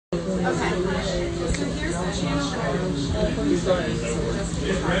So here's the channel card.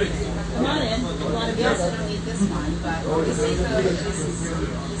 Come on in. A lot of you also don't need this one, but this is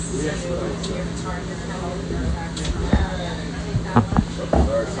your guitar, your pedal, your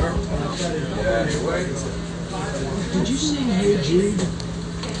Did you sing Hey Jude?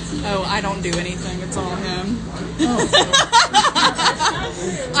 Oh, I don't do anything. It's all him. Oh.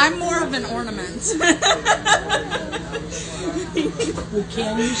 I'm more of an ornament. Well,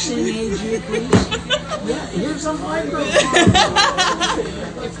 can you sing Hey Jude, please? Yeah, here's a microphone.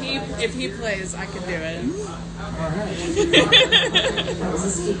 If he plays, I can do it. All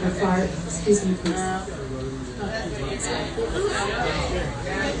right. Excuse me, please.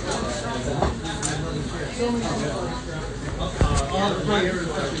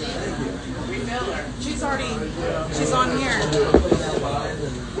 She's on here.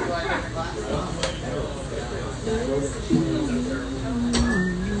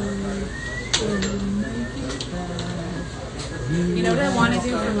 You know what I want to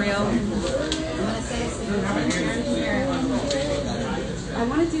do for real? I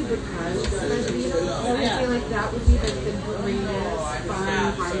want to do because I feel like that would be like the greatest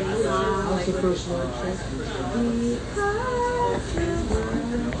fun party song. What's the first one?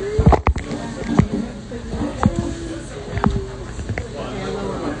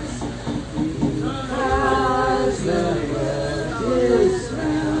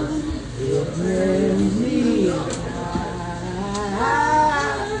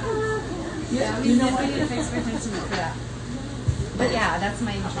 You know what? I need to fix my instrument for that. But yeah, that's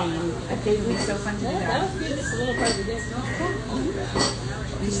my dream. I think it would be so fun to do that. That was good, just a little part of this.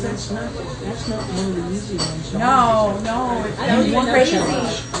 That's not one of the easy ones. No, That's crazy.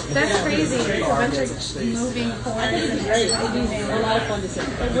 That's crazy. It's a bunch of moving chords. It'd be great. It'd be a lot of fun to sing.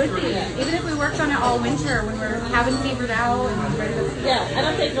 It would be. Even if we worked on it all winter when we're having figured out and ready to... Yeah, I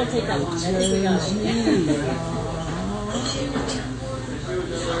don't think it'll take that long. I think we got it.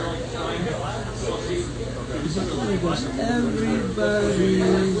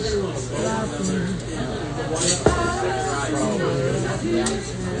 Everybody's laughing.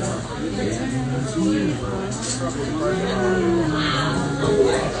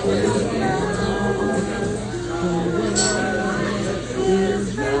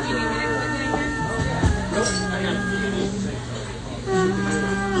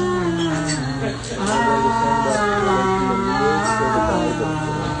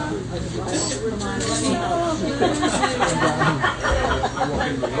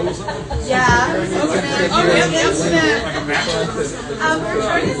 Yeah. We're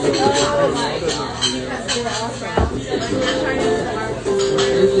trying to see how because we're all around. We're trying to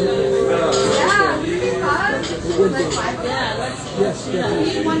Yes, we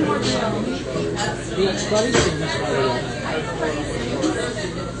need one more show.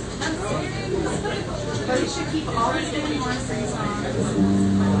 But we should keep all these Van Morrison songs.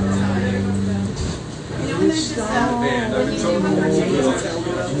 You know, when there's just when you do a particular...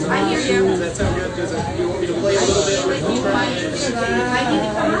 I hear you. Does that sound good? Does it, do you want me to play a little bit? I need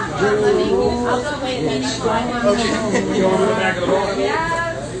to come up. I'll go away and then Okay. You want to the back of the ball?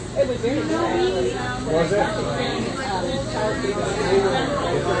 Yes. It was very good. Was it?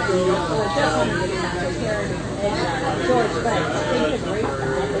 George, but they did a great job.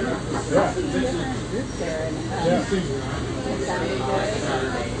 Yeah. Group there and Yeah. it sounded good.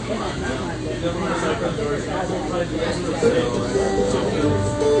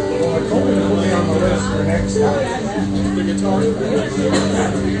 Well, I told him to put me on the list for next time. The guitar. And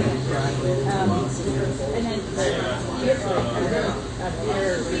then up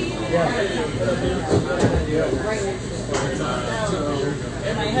here, right next to the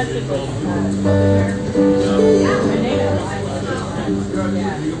and my husband was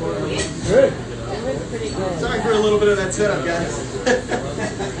Good. it was pretty good. Sorry for a little bit of that setup, guys.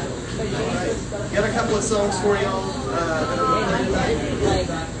 Got a couple of songs for y'all.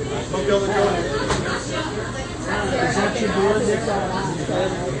 Hope y'all enjoy it. Is that your board there?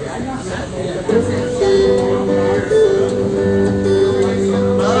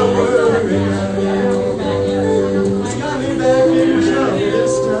 My word, it's got me back in trouble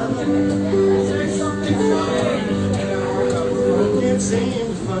this time. Can't seem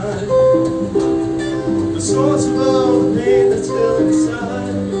to find the source of all the pain that's still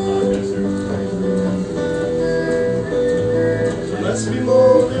inside. There must be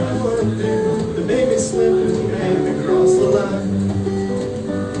more than one thing that made me slip and made me cross the line.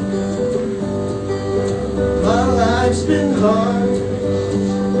 My life's been hard.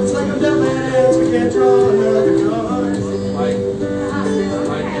 It's like I'm dealt my hands, we can't draw another card.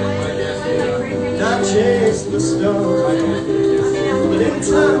 Not chase the stars, but But in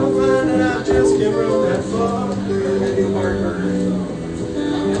time I'll find that I just can't run that far.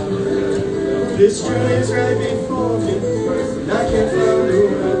 This journey's right before me, and I can't find a way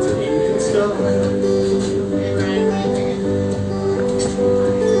to even start.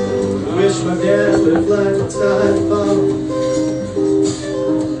 Wish my dad lived like a tide bomb.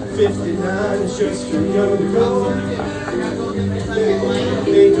 59 is just too young to go.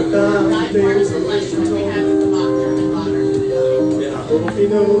 Think about the things I wish he told me. And I hope he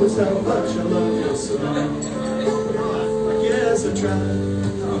knows how much I love him so. I guess I tried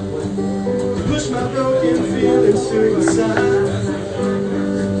to push my broken feelings to the side.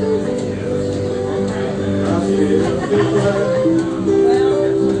 I feel a bit blind.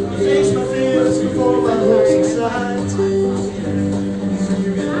 Face my fears before my hopes subside.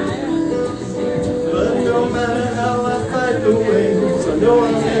 But no matter how I fight the waves, I know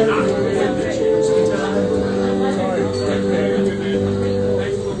I'll never change the tide.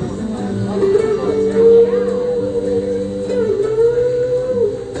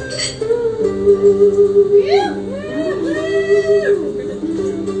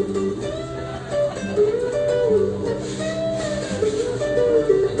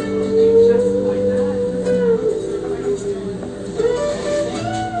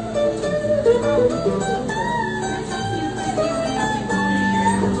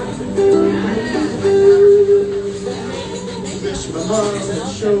 My mom had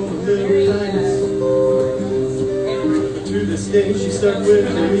shown a little kindness, but to this day she stuck with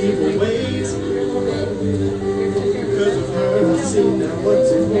her evil ways. Because of her I've seen now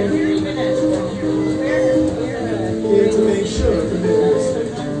what's important. Here to make sure the middle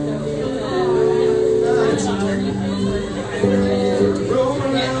stays. Roam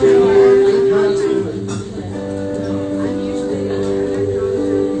around and work constantly.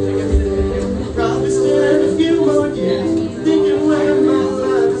 Probably still in a few more years.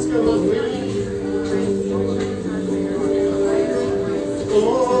 Oh,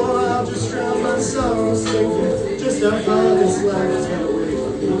 I'll just drown my sorrows thinking just how far this life has got away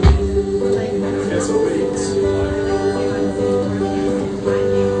from me. Guess I'll wait and see.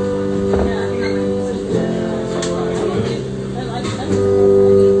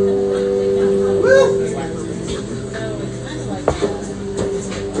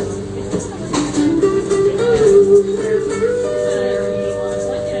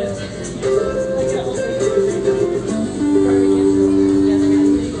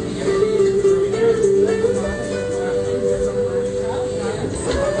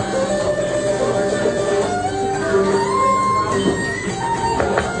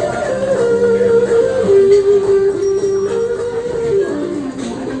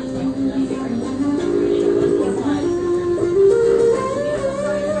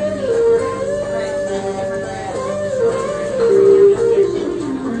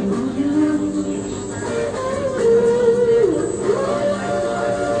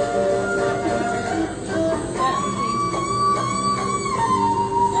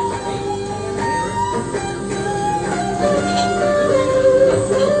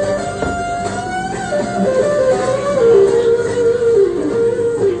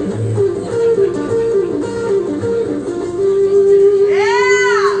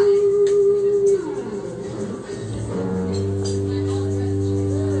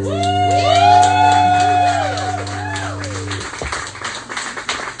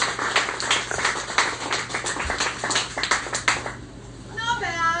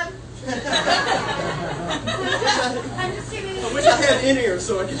 I'm just kidding. I wish I had in-ears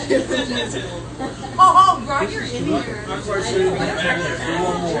so I could hear it. Oh, bro, you're in here.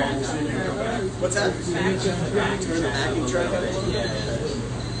 What's that? Turn the backing track on.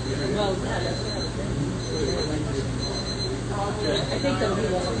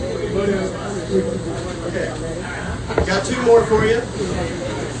 Okay. Got two more for you.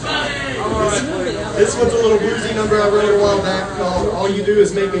 This one's a little bluesy number I wrote a while back called All You Do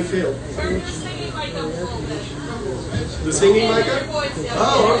Is Make Me Feel. The singing Micah?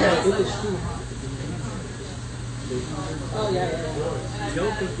 Oh, okay.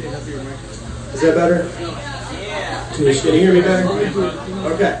 Is that better? Can you hear me better?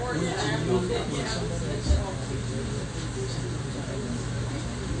 Okay.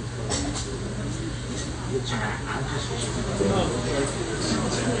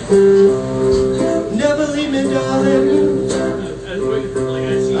 Never leave me, darling.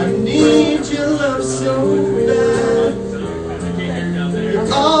 I need your love so bad.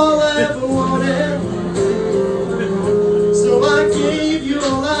 You're all I ever wanted, so I gave you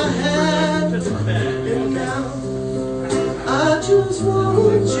all I had. And now I just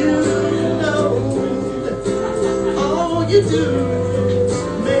want you to know that all you do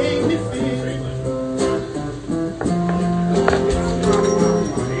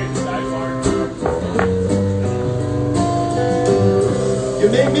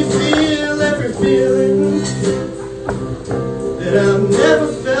I've never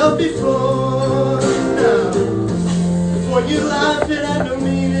felt before. Now, before you laughed, it had no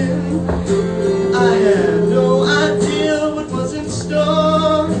meaning. I had no idea what was in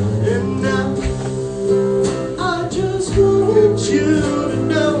store. And now, I just want you to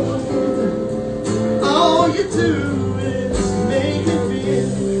know that all you do is make me feel.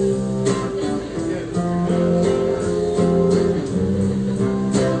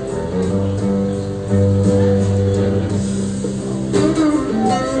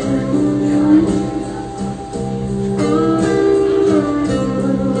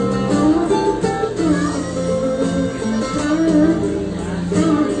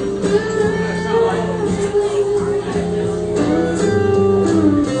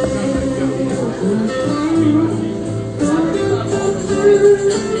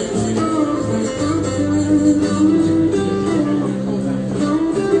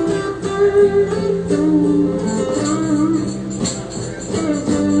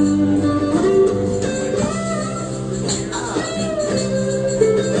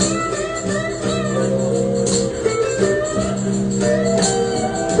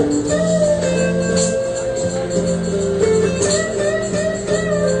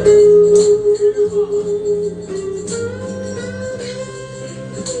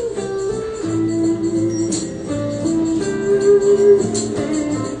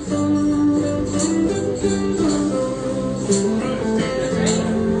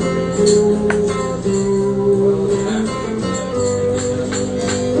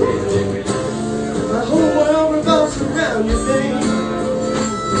 My whole world revolves around you, babe.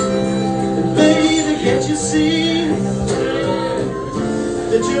 And baby, can't you see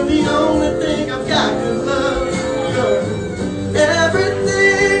that you're the only thing I've got to love? You're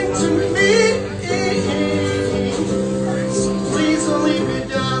everything to me. So please don't leave me,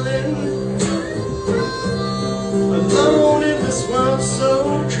 darling, alone in this world so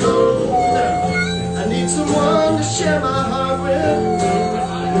cold. I need someone to share my heart with.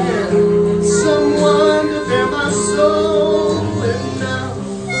 Someone to bear my soul. And now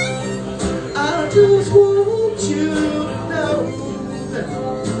I just want you to know that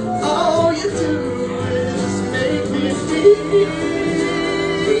all you do is make me feel.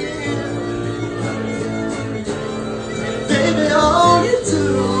 Baby, all you do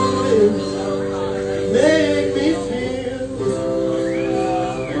is make me feel.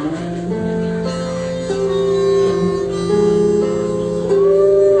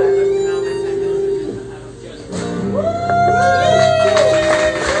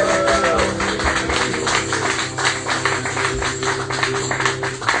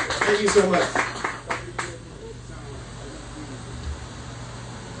 Thank you so much.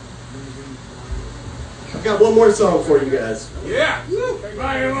 I've got one more song for you guys. Yeah. Bring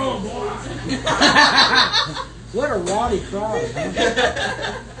it on, boy. What a rowdy crowd,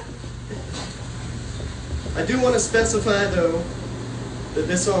 huh? I do want to specify, though, that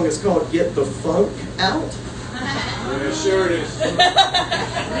this song is called Get the Funk Out. Yeah, sure it is.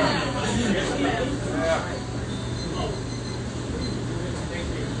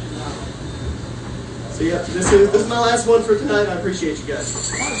 So yeah, this is my last one for tonight. I appreciate you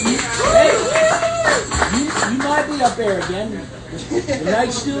guys. You might be up there again. The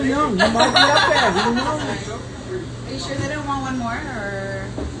night's still young. You might be up there. Who knows? Are you sure they don't want one more, or?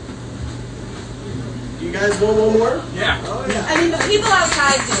 Do you guys want one more? Yeah. I mean, the people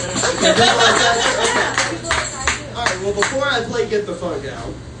outside do. Okay. Yeah, the people outside do. All right. Well, before I play Get the Funk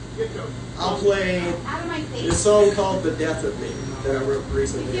Out, I'll play Out of my face. this song called "The Death of Me" that I wrote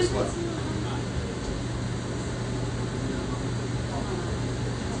recently as well.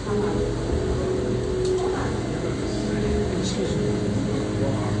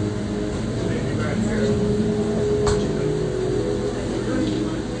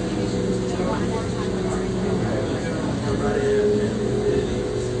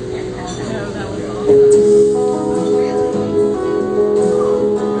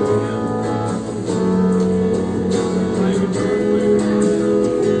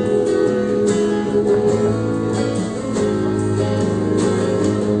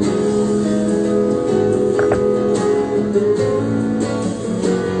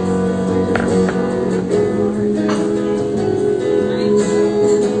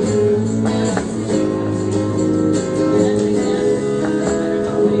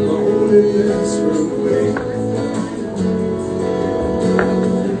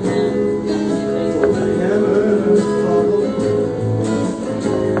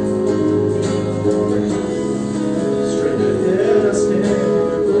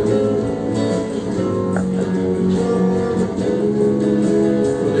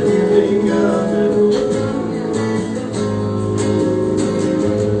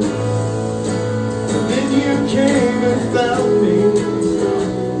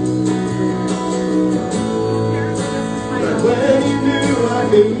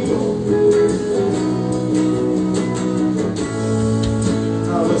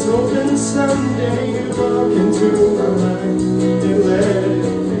 someday you walk into my life and let it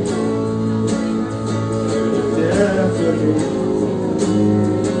be the death of me.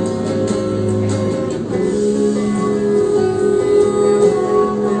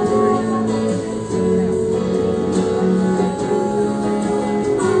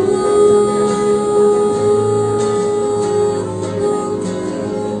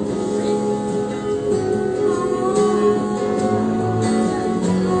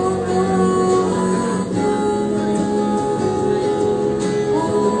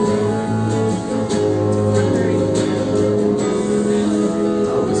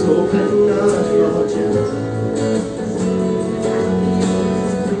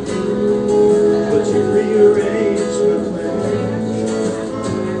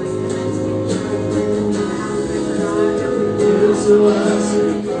 So I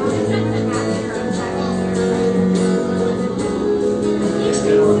see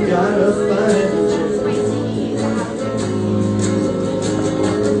now I've gotta find you,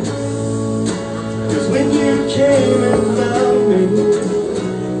 'cause when you came and found me,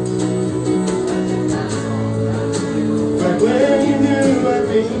 right where you knew I'd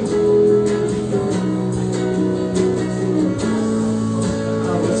be, I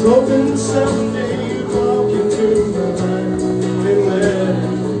was hoping someday you'd walk into my life and let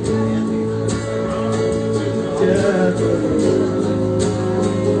death of me.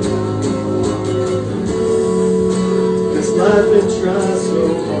 This life it tries so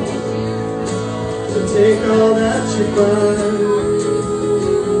hard to take all that you find,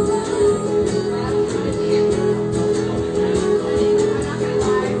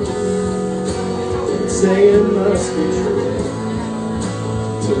 and say it must be true,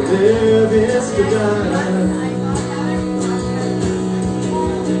 to live is to die.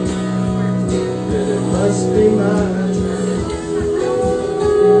 Must be my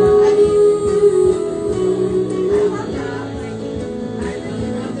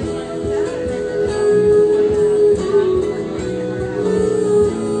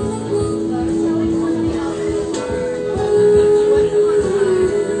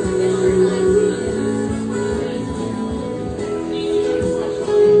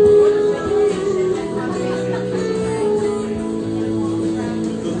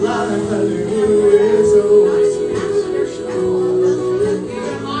the life I knew is over.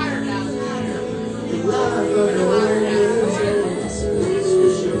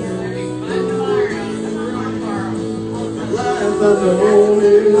 I know is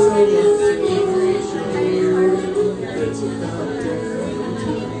it's about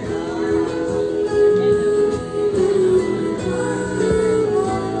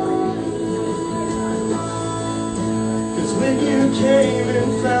because when you came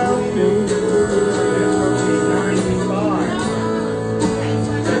and found me,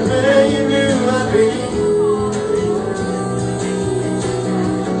 and where you knew I'd be,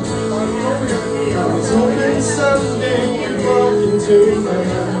 I was hoping someday you'd walk into my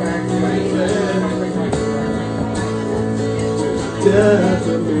life and let death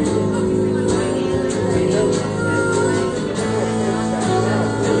of me.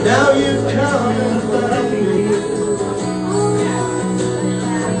 Now you've come and found me.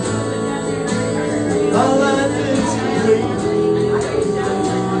 Our life is complete.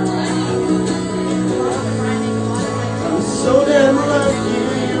 I'm so damn lucky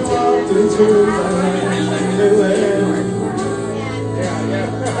you walked into my life and let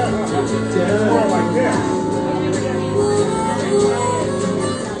death like this.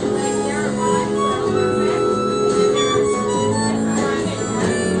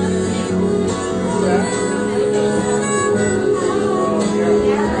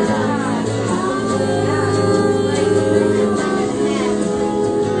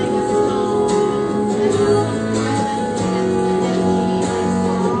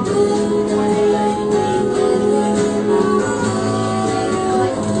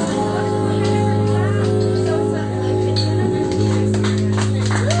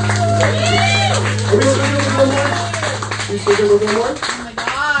 Can we still do a little more? Oh my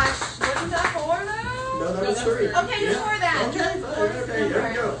gosh. Wasn't that 4 now? No, that was 3. Okay, just 4 then. Okay, fine. Okay, there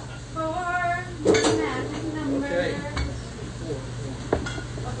we go. 4, magic number Okay.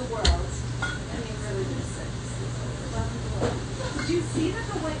 of the world. I mean, really just 6. Did you see that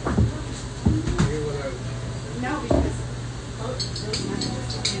the white? No, because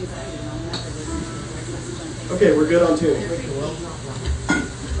Okay, we're good on tuning.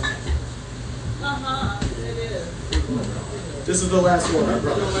 This is the last one, I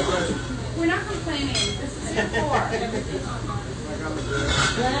promise. we're not complaining. This is 4.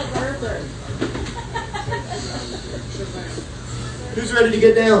 Who's ready to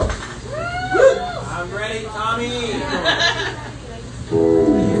get down? Woo! I'm ready, Tommy.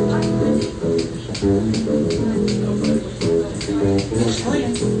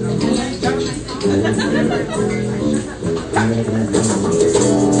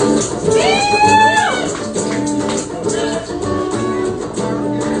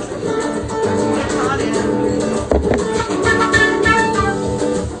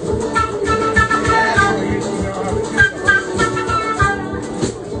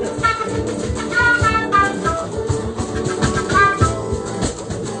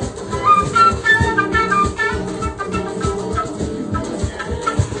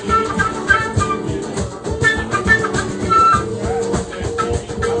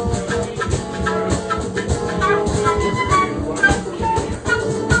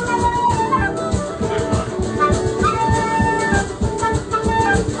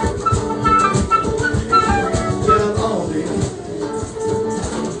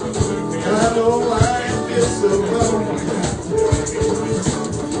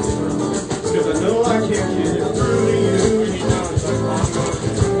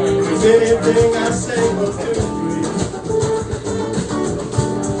 Anything I say will do,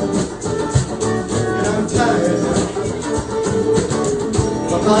 and I'm tired now.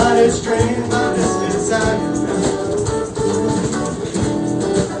 My mind is drained by this desire now,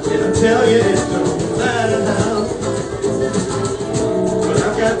 and I tell you it don't matter now, but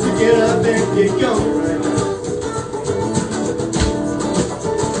I've got to get up and get going right now.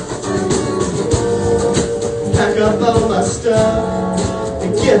 Pack up all my stuff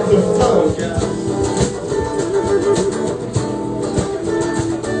and get the funk out.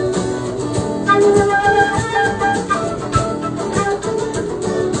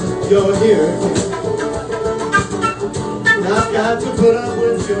 You're here, and I've got to put up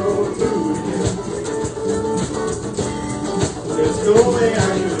with your food again. There's no way I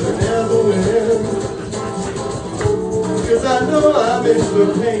could ever win, 'cause I know I'm in for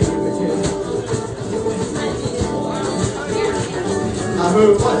pain again. I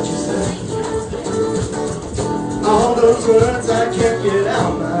heard what you said. All those words I can't get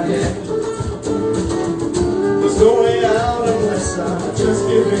out my head. There's no way out unless I just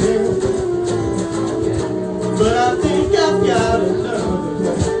give in. But I think I've got another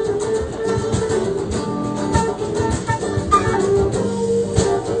way.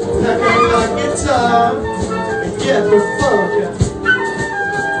 Pack up my guitar and get the funk out.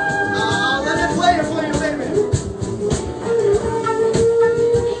 Let me play it for you, baby.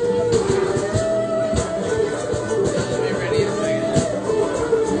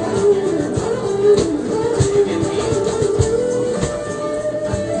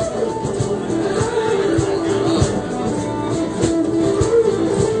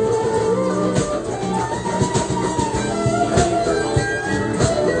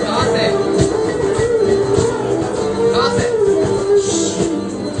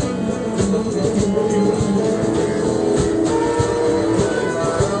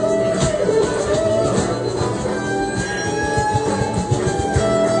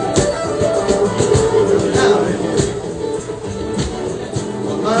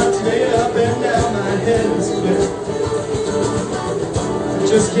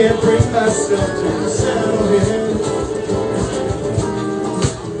 Just can't bring myself to settle in.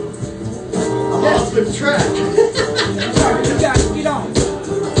 I'm off the track. Sorry, you got it. Get on.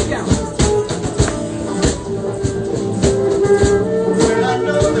 Get on. Well, I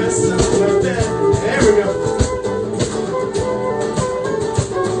know there's somewhere there. There we go.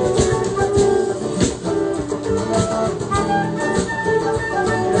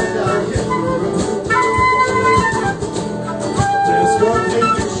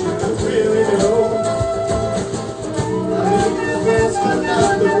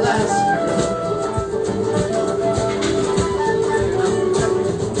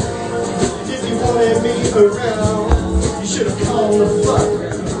 Around.